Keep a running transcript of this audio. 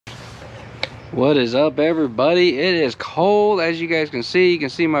What is up, everybody? It is cold, as you guys can see. You can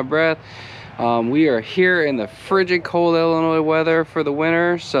see my breath. We are here in the frigid cold Illinois weather for the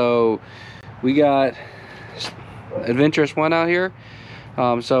winter. So we got Adventurous One out here.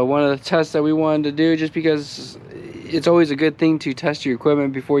 So one of the tests that we wanted to do, just because it's always a good thing to test your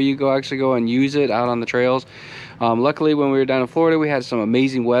equipment before you actually go and use it out on the trails. Luckily, when we were down in Florida, we had some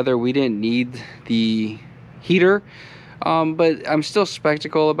amazing weather. We didn't need the heater. But I'm still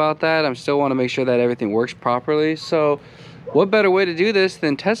skeptical about that. I still want to make sure that everything works properly. So what better way to do this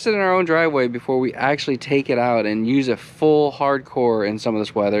than test it in our own driveway before we actually take it out and use a full hardcore in some of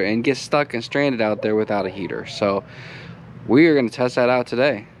this weather and get stuck and stranded out there without a heater. So we are going to test that out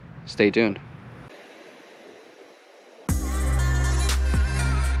today. Stay tuned.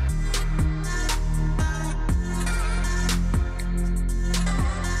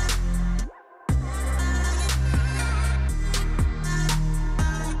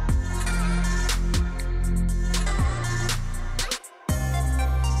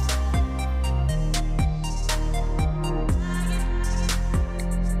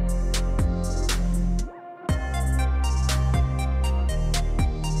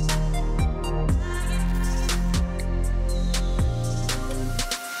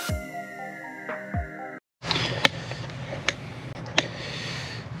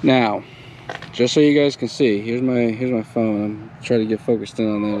 Now, just so you guys can see, here's my phone. I'm trying to get focused in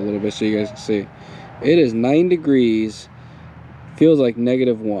on that a little bit so you guys can see. It is 9 degrees, feels like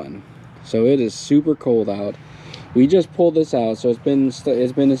 -1. So it is super cold out. We just pulled this out, so it's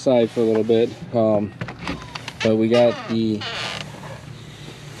been inside for a little bit. But we got the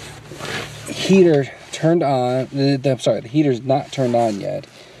heater turned on. I'm sorry, the heater's not turned on yet.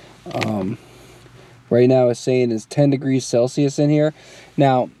 Right now it's saying it's 10 degrees Celsius in here.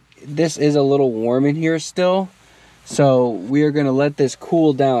 Now, this is a little warm in here still, so we are gonna let this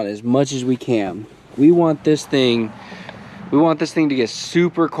cool down as much as we can. We want this thing to get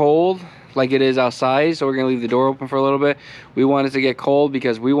super cold like it is outside, so we're gonna leave the door open for a little bit. We want it to get cold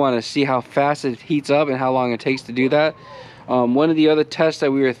because we want to see how fast it heats up and how long it takes to do that. One of the other tests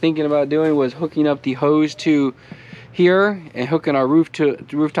that we were thinking about doing was hooking up the hose to here and hooking our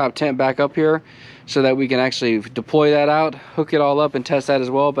rooftop tent back up here so that we can actually deploy that out, hook it all up and test that as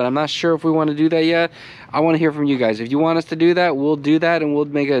well. But I'm not sure if we want to do that yet. I want to hear from you guys. If you want us to do that, we'll do that, and we'll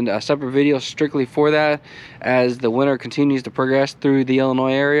make a separate video strictly for that as the winter continues to progress through the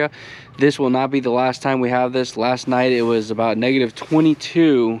Illinois area. This will not be the last time we have this. Last night it was about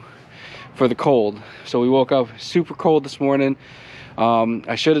 -22 for the cold, so we woke up super cold this morning.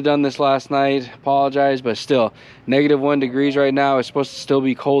 I should have done this last night, apologize, but still -1 degrees right now. It's supposed to still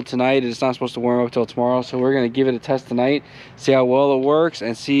be cold tonight. It's not supposed to warm up till tomorrow, so we're going to give it a test tonight, see how well it works,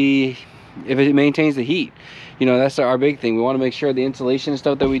 and see if it maintains the heat. You know, that's our big thing. We want to make sure the insulation and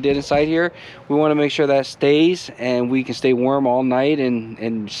stuff that we did inside here, we want to make sure that stays and we can stay warm all night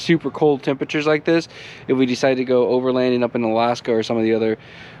in super cold temperatures like this if we decide to go overlanding up in Alaska or some of the other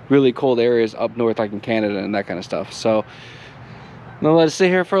really cold areas up north like in Canada and that kind of stuff. So I'm gonna let it sit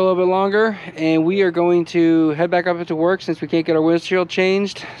here for a little bit longer, and we are going to head back up into work since we can't get our windshield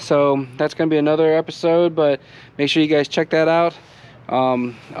changed. So that's gonna be another episode, but make sure you guys check that out.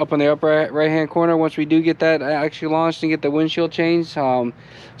 Up on the upper right hand corner, once we do get that actually launched and get the windshield changed. So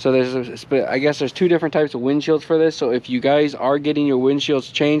I guess there's 2 different types of windshields for this. So if you guys are getting your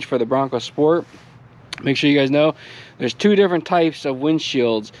windshields changed for the Bronco Sport, make sure you guys know there's 2 different types of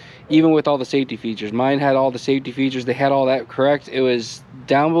windshields, even with all the safety features. Mine had all the safety features, they had all that correct. It was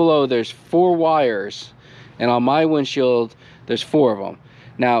down below, there's 4 wires, and on my windshield there's 4 of them.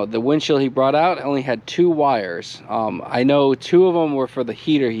 Now the windshield he brought out only had 2 wires. I know 2 of them were for the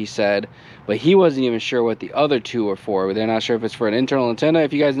heater, he said, but he wasn't even sure what the other 2 were for. They're not sure if it's for an internal antenna.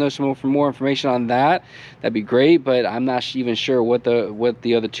 If you guys know some more information on that, that'd be great, but I'm not even sure what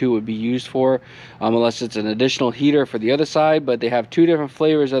the other 2 would be used for, unless it's an additional heater for the other side. But they have 2 different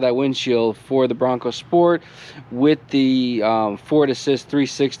flavors of that windshield for the Bronco Sport with the Ford Assist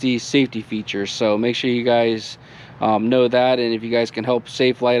 360 safety features. So make sure you guys know that, and if you guys can help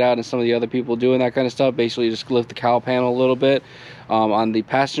Safe Light out and some of the other people doing that kind of stuff, basically just lift the cowl panel a little bit on the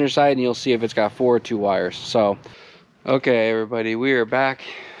passenger side, and you'll see if it's got 4 or 2 wires. So okay, everybody, we are back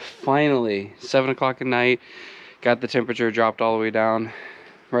finally. 7 o'clock at night, got the temperature dropped all the way down.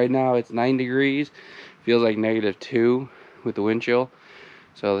 Right now it's 9 degrees, feels like -2 with the wind chill.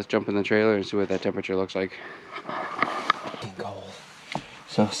 So let's jump in the trailer and see what that temperature looks like. Cold.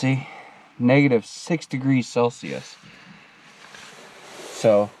 So see, -6 degrees Celsius.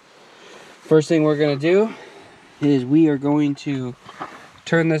 So first thing we're going to do is we are going to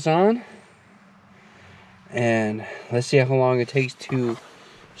turn this on and let's see how long it takes to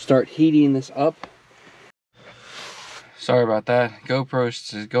start heating this up. Sorry about that. GoPro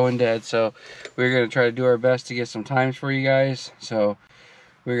is going dead, so we're going to try to do our best to get some times for you guys. So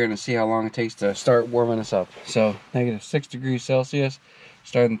we're going to see how long it takes to start warming this up. So -6 degrees Celsius,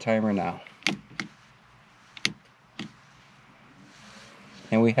 starting the timer now.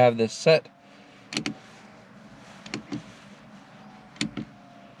 And we have this set.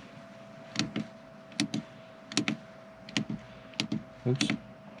 Oops.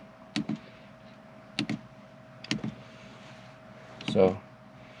 So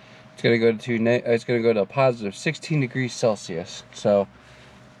it's gonna go to a positive 16 degrees Celsius. So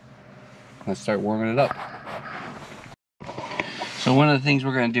let's start warming it up. So one of the things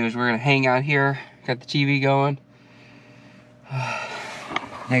we're gonna do is we're gonna hang out here. Got the TV going.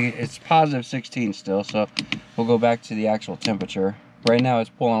 It's positive 16 still, so we'll go back to the actual temperature. Right now it's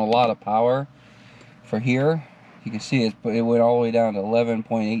pulling a lot of power for here. You can see it went all the way down to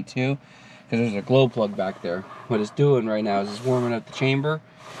 11.82 because there's a glow plug back there. What it's doing right now is it's warming up the chamber,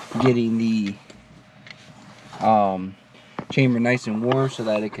 getting the chamber nice and warm so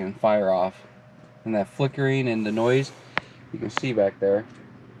that it can fire off. And that flickering and the noise you can see back there,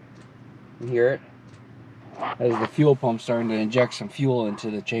 you hear it? That is the fuel pump starting to inject some fuel into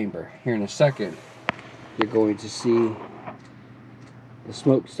the chamber. Here in a second you're going to see the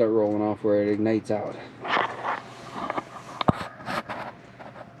smoke start rolling off where it ignites out.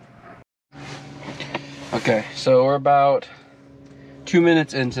 Okay, so we're about 2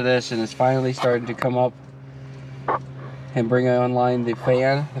 minutes into this and it's finally starting to come up and bring online the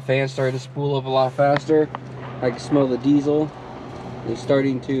fan. The fan started to spool up a lot faster. I can smell the diesel. It's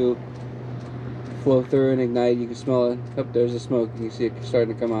starting to flow through and ignite. You can smell it. Oh, there's the smoke. You can see it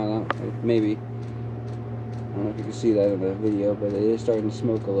starting to come out. Maybe. I don't know if you can see that in the video, but it is starting to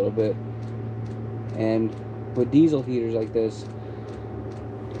smoke a little bit. And with diesel heaters like this,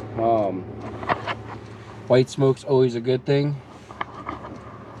 white smoke's always a good thing.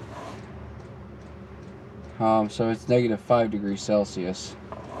 So it's -5 degrees Celsius.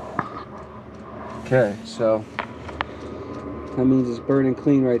 Okay, so that means it's burning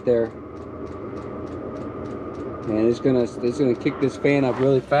clean right there. And it's gonna kick this fan up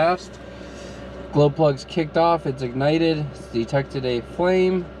really fast. Glow plug's kicked off, it's ignited, it's detected a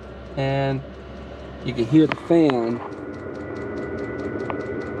flame, and you can hear the fan.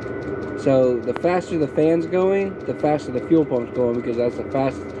 So the faster the fan's going, the faster the fuel pump's going, because that's the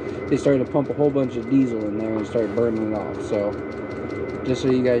fastest. They started to pump a whole bunch of diesel in there and start burning it off. So just so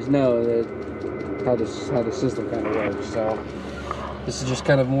you guys know that how the system kind of works. So this is just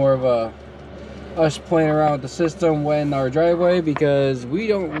kind of more of a us playing around with the system in our driveway, because we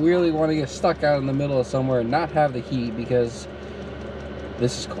don't really want to get stuck out in the middle of somewhere and not have the heat, because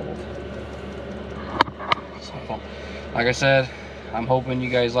this is cold. So like I said, I'm hoping you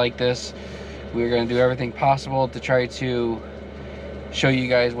guys like this. We're going to do everything possible to try to show you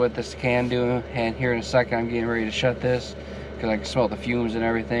guys what this can do, and here in a second I'm getting ready to shut this because I can smell the fumes and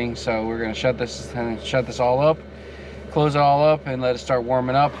everything. So we're going to shut this all up, close it all up, and let it start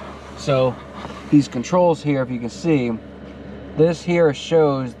warming up. So these controls here, if you can see, this here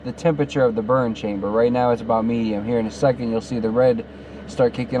shows the temperature of the burn chamber. Right now it's about medium. Here in a second you'll see the red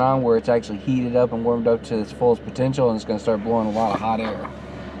start kicking on, where it's actually heated up and warmed up to its fullest potential, and it's going to start blowing a lot of hot air.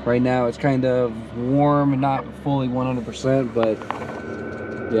 Right now it's kind of warm, not fully 100%, but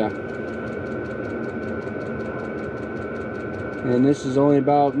yeah. And this is only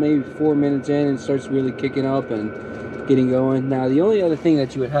about maybe 4 minutes in, and it starts really kicking up and getting going. Now the only other thing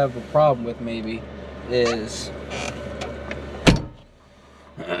that you would have a problem with maybe is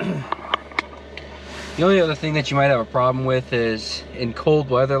the only other thing that you might have a problem with is in cold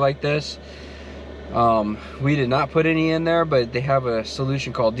weather like this. We did not put any in there, but they have a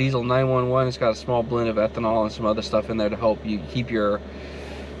solution called Diesel 911. It's got a small blend of ethanol and some other stuff in there to help you keep your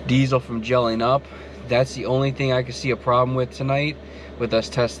diesel from gelling up. That's the only thing I could see a problem with tonight with us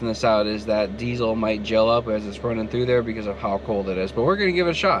testing this out, is that diesel might gel up as it's running through there because of how cold it is. But we're gonna give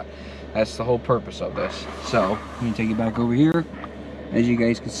it a shot. That's the whole purpose of this. So let me take you back over here. As you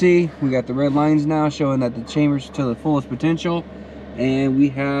guys can see, we got the red lines now showing that the chamber's to the fullest potential, and we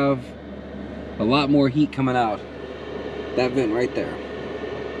have a lot more heat coming out that vent right there.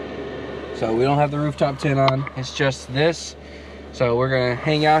 So we don't have the rooftop tint on, it's just this. So we're gonna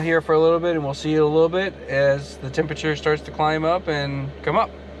hang out here for a little bit, and we'll see you a little bit as the temperature starts to climb up and come up.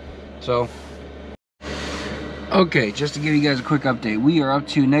 So okay, just to give you guys a quick update, we are up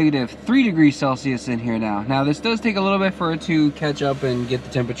to -3 degrees Celsius in here now. Now this does take a little bit for it to catch up and get the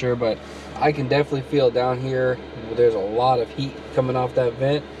temperature, but I can definitely feel it down here. There's a lot of heat coming off that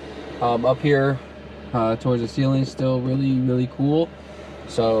vent. Up here towards the ceiling, still really cool.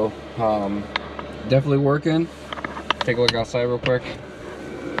 So definitely working. Take a look outside real quick.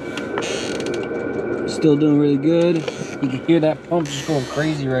 Still doing really good. You can hear that pump just going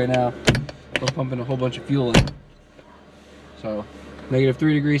crazy right now. We're pumping a whole bunch of fuel in. So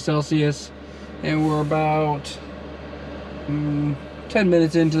 -3 degrees Celsius, and we're about 10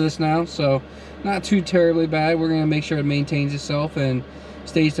 minutes into this now, so not too terribly bad. We're gonna make sure it maintains itself and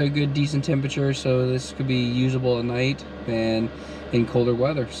stays to a good decent temperature, so this could be usable at night and in colder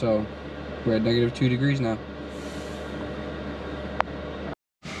weather. So we're at -2 degrees now.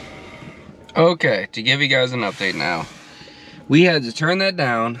 Okay, to give you guys an update now, we had to turn that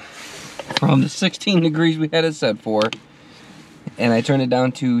down from the 16 degrees we had it set for, and I turned it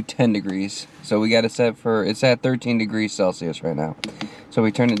down to 10 degrees. So we got it set for, it's at 13 degrees Celsius right now. So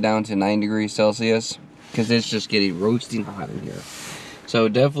we turned it down to 9 degrees Celsius because it's just getting roasting hot in here. So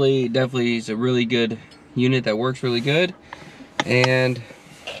definitely is a really good unit that works really good. And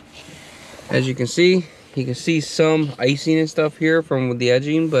as you can see some icing and stuff here from the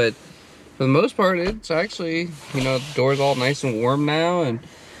edging, but for the most part, it's actually, you know, the door's all nice and warm now and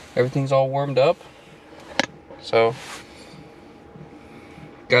everything's all warmed up. So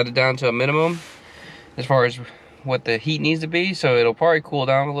got it down to a minimum as far as what the heat needs to be. So it'll probably cool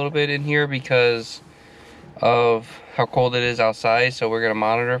down a little bit in here because of how cold it is outside. So we're gonna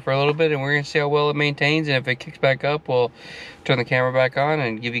monitor it for a little bit and we're gonna see how well it maintains. And if it kicks back up, we'll turn the camera back on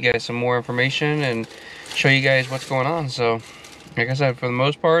and give you guys some more information and show you guys what's going on. So like I said, for the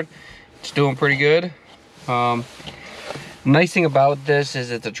most part, it's doing pretty good. Nice thing about this is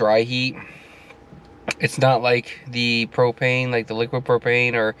it's a dry heat. It's not like the propane, like the liquid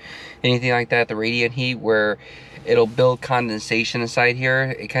propane or anything like that, the radiant heat, where it'll build condensation inside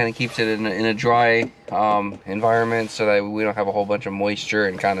here. It kind of keeps it in a dry environment so that we don't have a whole bunch of moisture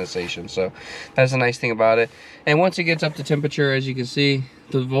and condensation. So that's a nice thing about it. And once it gets up to temperature, as you can see,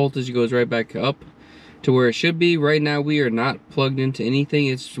 the voltage goes right back up to where it should be. Right now we are not plugged into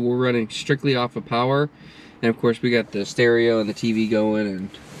anything. We're running strictly off of power, and of course we got the stereo and the TV going and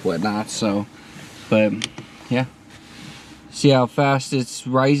whatnot. So, but yeah, see how fast it's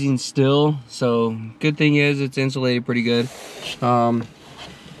rising still. So good thing is it's insulated pretty good.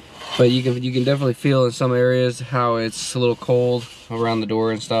 But you can definitely feel in some areas how it's a little cold around the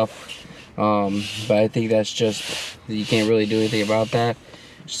door and stuff. But I think that's just, you can't really do anything about that.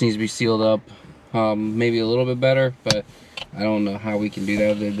 It just needs to be sealed up. Maybe a little bit better, but I don't know how we can do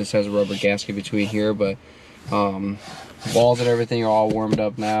that. This has a rubber gasket between here, but walls and everything are all warmed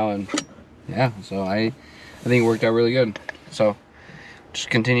up now, and yeah, so I think it worked out really good. So just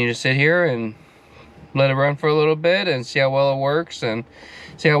continue to sit here and let it run for a little bit and see how well it works and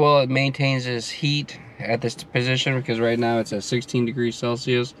see how well it maintains its heat at this position, because right now it's at 16 degrees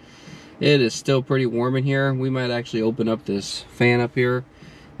Celsius. It is still pretty warm in here. We might actually open up this fan up here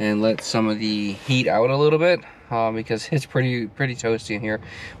and let some of the heat out a little bit, because it's pretty toasty in here.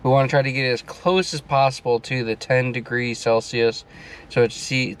 We want to try to get it as close as possible to the 10 degrees Celsius, so to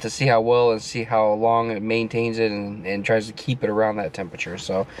see how well and see how long it maintains it and tries to keep it around that temperature.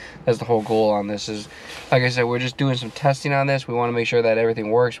 So that's the whole goal on this. Is, like I said, we're just doing some testing on this. We want to make sure that everything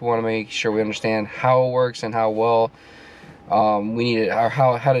works. We want to make sure we understand how it works and how well we need it, or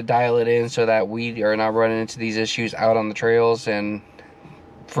how to dial it in so that we are not running into these issues out on the trails and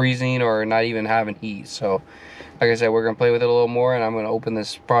freezing or not even having heat. So like I said, we're gonna play with it a little more, and I'm gonna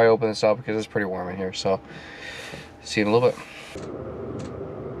probably open this up because it's pretty warm in here. So see you in a little bit.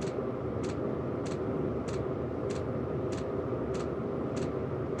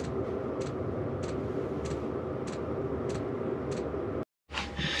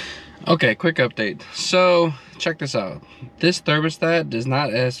 Okay, quick update. So check this out. This thermostat is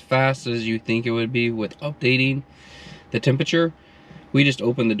not as fast as you think it would be with updating the temperature. We just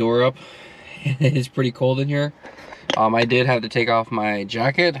opened the door up. It's pretty cold in here. I did have to take off my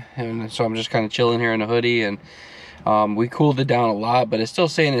jacket, and so I'm just kind of chilling here in a hoodie, and we cooled it down a lot, but it's still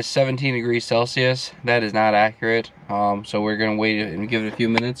saying it's 17 degrees Celsius. That is not accurate. So we're gonna wait and give it a few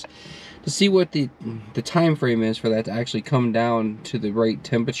minutes to see what the time frame is for that to actually come down to the right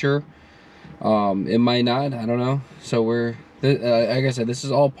temperature. It might not, I don't know. So like I said, this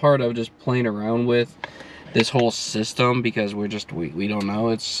is all part of just playing around with this whole system, because we don't know.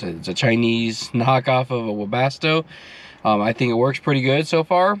 It's a Chinese knockoff of a Webasto. I think it works pretty good so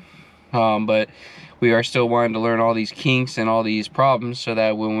far, but we are still wanting to learn all these kinks and all these problems so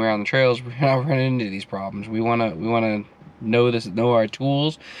that when we're on the trails, we're not running into these problems. We want to know our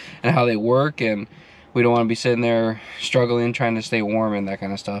tools and how they work, and we don't want to be sitting there struggling trying to stay warm and that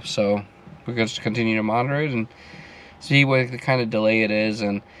kind of stuff. So we're going to continue to monitor it and see what the kind of delay it is,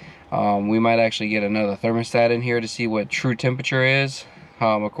 and we might actually get another thermostat in here to see what true temperature is.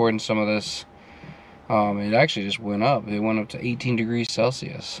 according to some of this. It actually just went up. It went up to 18 degrees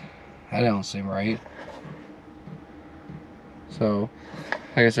Celsius. That don't seem right. So,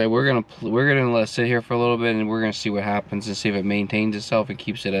 like I said, we're gonna let it sit here for a little bit, and we're gonna see what happens and see if it maintains itself and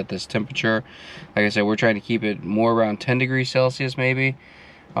keeps it at this temperature. Like I said, we're trying to keep it more around 10 degrees Celsius maybe,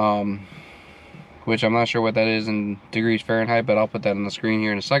 which I'm not sure what that is in degrees Fahrenheit, but I'll put that on the screen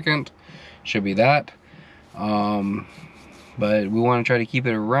here in a second. Should be that. But we want to try to keep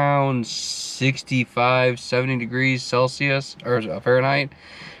it around 65, 70 degrees Celsius or Fahrenheit,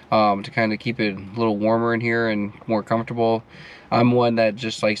 to kind of keep it a little warmer in here and more comfortable. I'm one that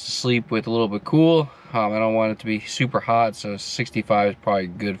just likes to sleep with a little bit cool. I don't want it to be super hot, so 65 is probably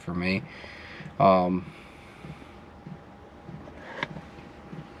good for me.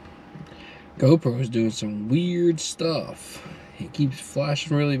 GoPro is doing some weird stuff. It keeps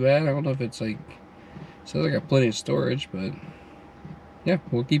flashing really bad. I don't know if it's like, says I got plenty of storage, but yeah,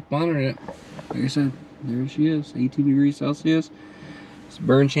 we'll keep monitoring it. Like I said, there she is, 18 degrees Celsius. This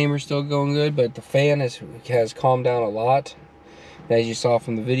burn chamber's still going good, but the fan has calmed down a lot. As you saw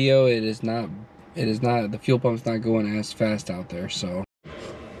from the video, the fuel pump's not going as fast out there. So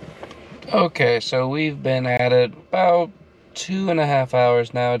okay, so we've been at it about 2.5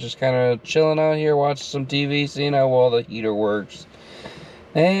 hours now, just kind of chilling out here, watching some TV, seeing how well the heater works.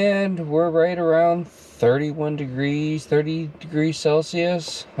 And we're right around 30 degrees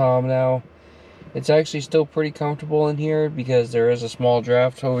Celsius. Now, it's actually still pretty comfortable in here because there is a small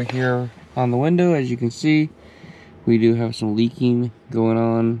draft over here on the window. As you can see, we do have some leaking going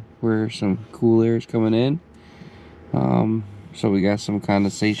on where some cool air is coming in. So we got some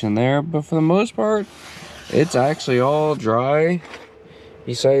condensation there, but for the most part, it's actually all dry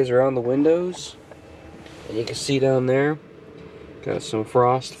besides around the windows. And you can see down there, got some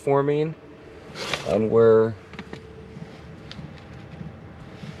frost forming on where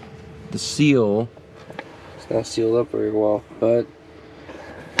the seal, it's not sealed up very well, but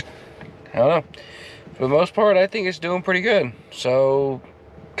I don't know. For the most part, I think it's doing pretty good. So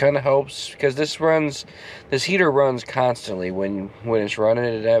kind of helps because this heater runs constantly when it's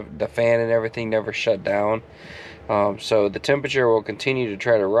running. The fan and everything never shut down. So the temperature will continue to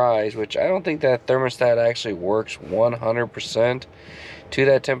try to rise, which I don't think that thermostat actually works 100% to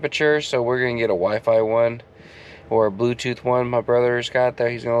that temperature. So we're gonna get a Wi-Fi one or a Bluetooth one. My brother's got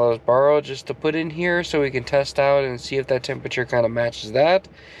that. He's gonna let us borrow just to put in here so we can test out and see if that temperature kind of matches that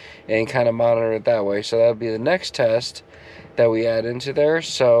and kind of monitor it that way. So that'll be the next test that we add into there.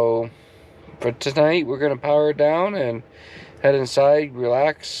 So for tonight, we're gonna power it down and head inside,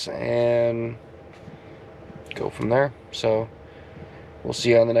 relax, and go from there. So we'll see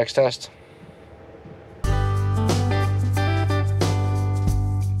you on the next test.